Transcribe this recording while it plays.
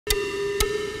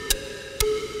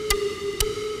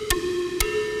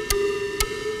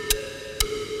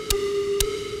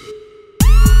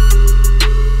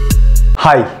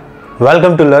Hi,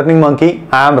 welcome to Learning Monkey.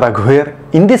 I am Raghu here.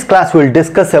 In this class, we will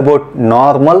discuss about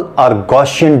normal or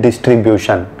Gaussian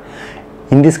distribution.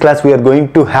 In this class, we are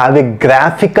going to have a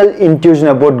graphical intuition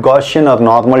about Gaussian or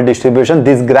normal distribution.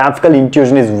 This graphical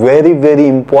intuition is very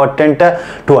important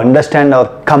to understand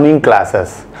our coming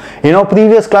classes. In our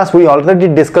previous class, we already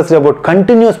discussed about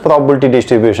continuous probability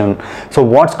distribution. So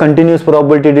what's continuous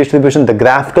probability distribution? The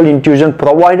graphical intuition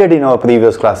provided in our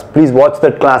previous class. Please watch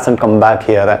that class and come back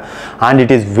here. And it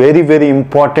is very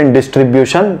important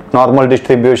distribution, normal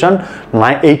distribution.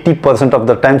 80% of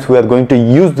the times we are going to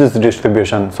use this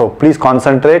distribution. So please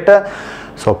concentrate.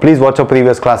 So please watch our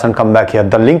previous class and come back here.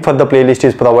 The link for the playlist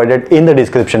is provided in the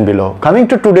description below. Coming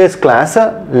to today's class,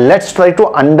 let's try to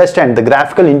understand the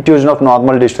graphical intuition of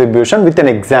normal distribution with an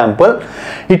example.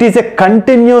 It is a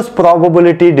continuous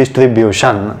probability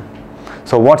distribution.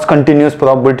 So what's continuous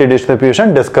probability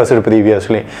distribution? Discussed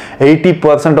previously.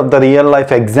 80% of the real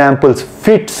life examples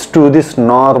fits to this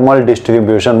normal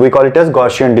distribution. We call it as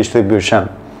Gaussian distribution.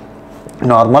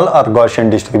 Normal or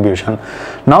Gaussian distribution.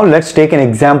 Now let's take an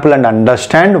example and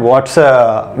understand what's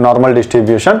a normal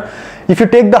distribution. If you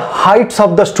take the heights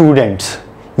of the students,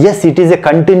 yes, it is a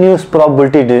continuous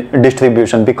probability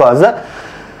distribution because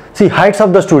see, heights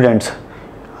of the students,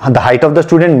 the height of the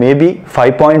student may be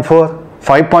 5.4,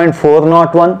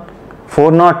 5.401,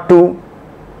 402,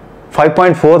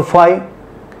 5.45.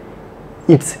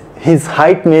 His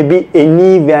height may be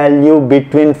any value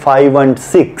between 5 and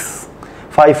 6.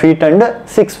 5 feet and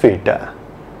 6 feet.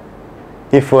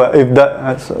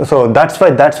 So that's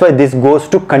why this goes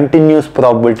to continuous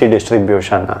probability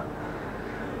distribution.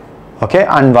 Okay,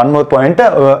 and one more point,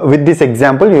 with this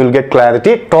example you will get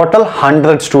clarity. Total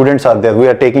 100 students are there. We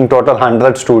are taking total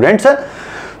 100 students.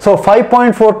 So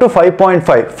 5.4 to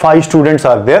 5.5, 5 students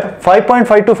are there.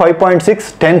 5.5 to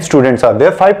 5.6, 10 students are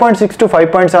there. 5.6 to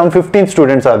 5.7, 15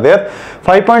 students are there.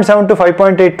 5.7 to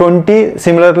 5.8, 20.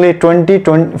 Similarly, 20,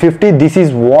 50. This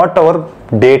is what our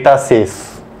data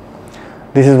says.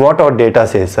 This is what our data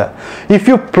says. If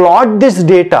you plot this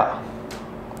data,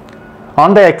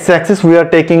 on the x-axis we are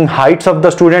taking heights of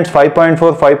the students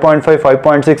 5.4, 5.5,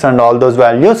 5.6 and all those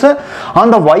values.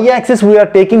 On the y-axis we are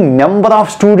taking number of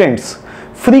students.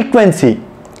 Frequency,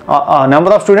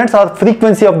 number of students or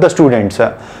frequency of the students.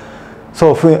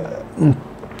 So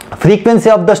frequency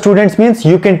of the students means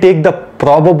you can take the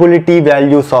probability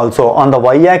values also. On the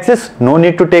y-axis, no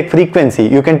need to take frequency,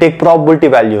 you can take probability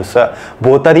values.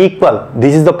 Both are equal.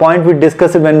 This is the point we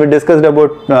discussed when we discussed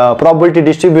about probability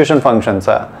distribution functions.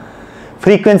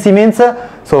 Frequency means,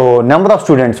 so number of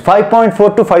students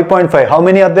 5.4 to 5.5, how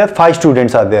many are there? 5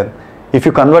 students are there. If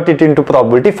you convert it into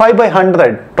probability, 5 by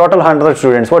 100, total 100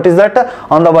 students. What is that?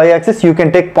 On the y-axis, you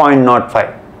can take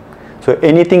 0.05. So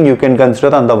anything you can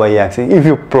consider on the y-axis. If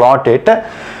you plot it,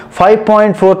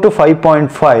 5.4 to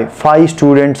 5.5, 5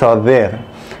 students are there.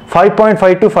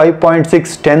 5.5 to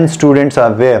 5.6, 10 students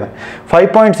are there.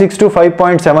 5.6 to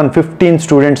 5.7, 15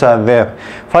 students are there.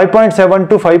 5.7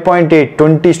 to 5.8,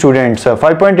 20 students.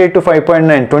 5.8 to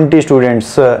 5.9, 20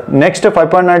 students. Next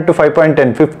 5.9 to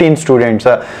 5.10, 15 students.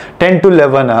 10 to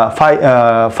 11,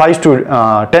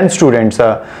 10 students.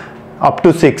 Up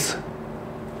to 6.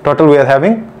 Total we are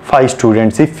having 5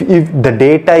 students. If the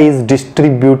data is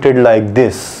distributed like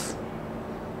this,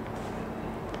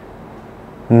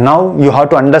 now you have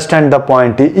to understand the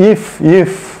point. If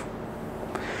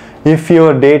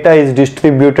your data is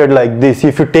distributed like this,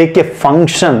 if you take a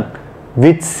function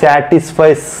which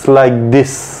satisfies like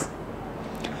this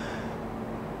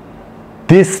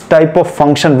type of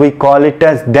function, we call it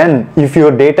as, then if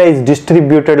your data is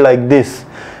distributed like this,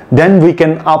 then we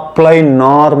can apply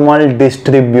normal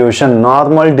distribution.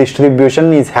 Normal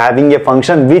distribution is having a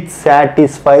function which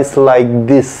satisfies like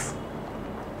this.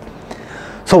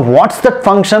 So what's that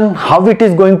function? How it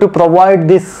is going to provide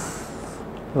this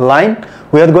line?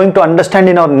 We are going to understand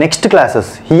in our next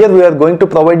classes. Here we are going to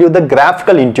provide you the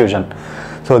graphical intuition.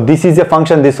 So this is a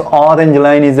function, this orange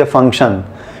line is a function.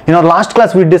 In our last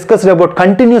class we discussed about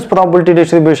continuous probability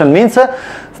distribution, means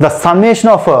the summation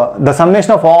of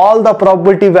all the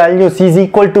probability values is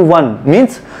equal to 1,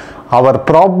 means our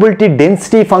probability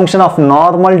density function of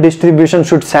normal distribution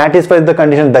should satisfy the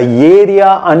condition. The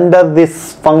area under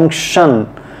this function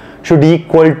should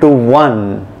equal to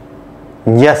 1.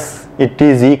 Yes, it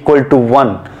is equal to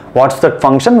 1. What's that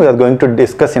function? We are going to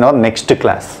discuss in our next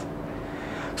class.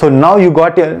 So now you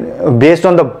got, based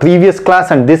on the previous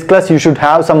class and this class, you should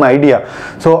have some idea.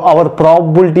 So our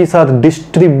probabilities are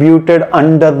distributed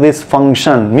under this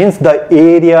function, means the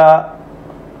area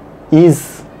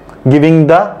is giving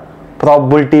the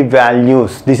probability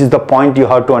values. This is the point you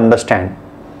have to understand.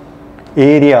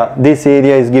 area, this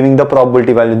area is giving the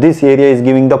probability value, this area is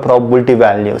giving the probability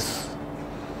values.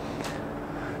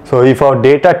 So if our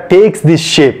data takes this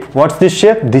shape, what's this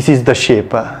shape? This is the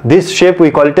shape. This shape we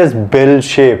call it as bell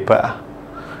shape.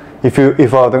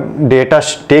 If our data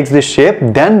takes this shape,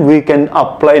 then we can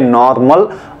apply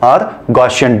normal or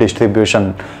Gaussian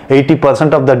distribution.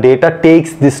 80% of the data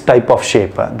takes this type of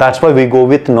shape. That's why we go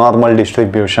with normal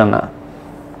distribution.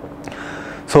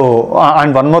 So,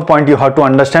 and one more point you have to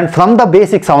understand from the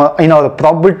basics in our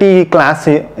probability class,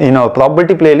 in our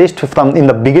probability playlist, from in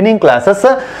the beginning classes,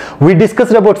 we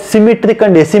discussed about symmetric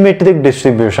and asymmetric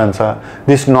distributions.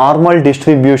 This normal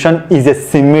distribution is a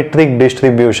symmetric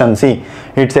distribution. See,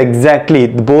 it's exactly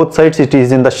both sides, it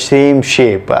is in the same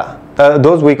shape.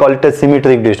 Those we call it a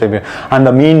symmetric distribution, and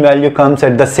the mean value comes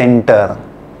at the center.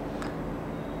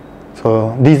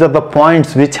 So these are the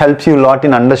points which helps you a lot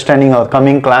in understanding our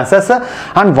coming classes.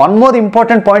 And one more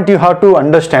important point you have to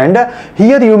understand,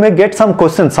 here you may get some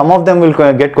questions, some of them will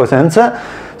get questions.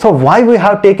 So why we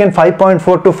have taken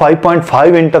 5.4 to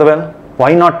 5.5 interval?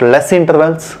 Why not less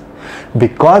intervals?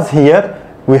 Because here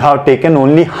we have taken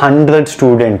only 100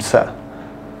 students.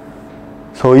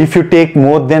 So if you take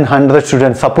more than 100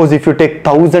 students, suppose if you take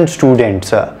 1000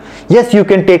 students, yes, you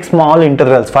can take small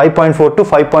intervals. 5.4 to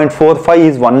 5.45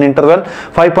 is one interval,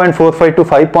 5.45 to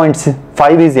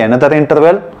 5.5 is another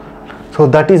interval. So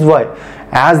that is why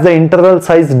as the interval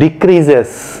size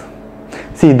decreases,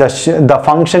 see the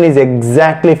function is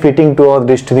exactly fitting to our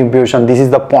distribution. This is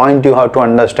the point you have to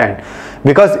understand.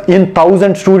 Because in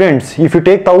 1000 students, if you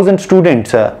take 1000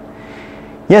 students,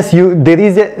 yes,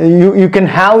 you can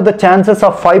have the chances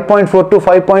of 5.4 to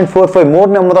 5.45 more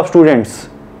number of students.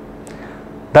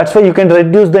 That's why you can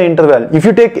reduce the interval. If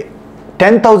you take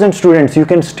 10,000 students, you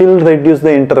can still reduce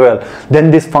the interval. Then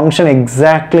this function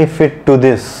exactly fit to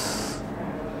this.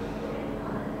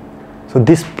 So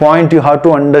this point you have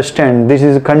to understand. This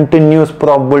is a continuous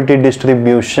probability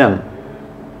distribution.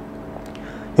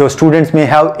 Your students may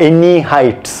have any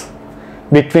heights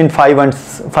between 5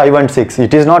 and 6.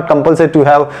 It is not compulsory to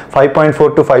have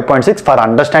 5.4 to 5.6. For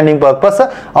understanding purpose,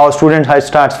 our student height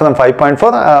starts from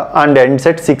 5.4 and ends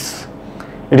at 6.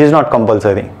 It is not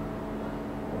compulsory.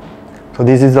 So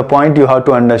this is the point you have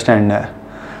to understand.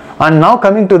 And now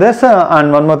coming to this,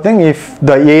 and one more thing, if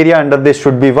the area under this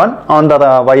should be 1, on the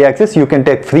y-axis you can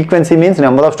take frequency, means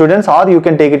number of students, or you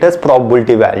can take it as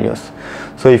probability values.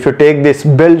 So if you take this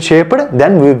bell shaped,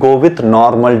 then we go with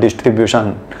normal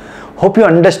distribution. Hope you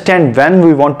understand when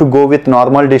we want to go with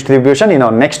normal distribution. In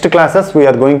our next classes, we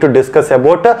are going to discuss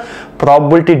about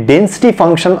probability density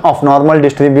function of normal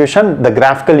distribution, the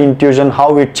graphical intuition,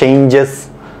 how it changes,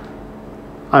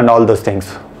 and all those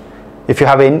things. If you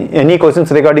have any questions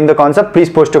regarding the concept,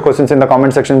 please post your questions in the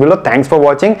comment section below. Thanks for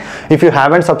watching. If you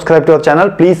haven't subscribed to our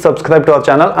channel, please subscribe to our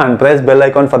channel and press bell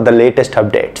icon for the latest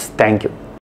updates. Thank you.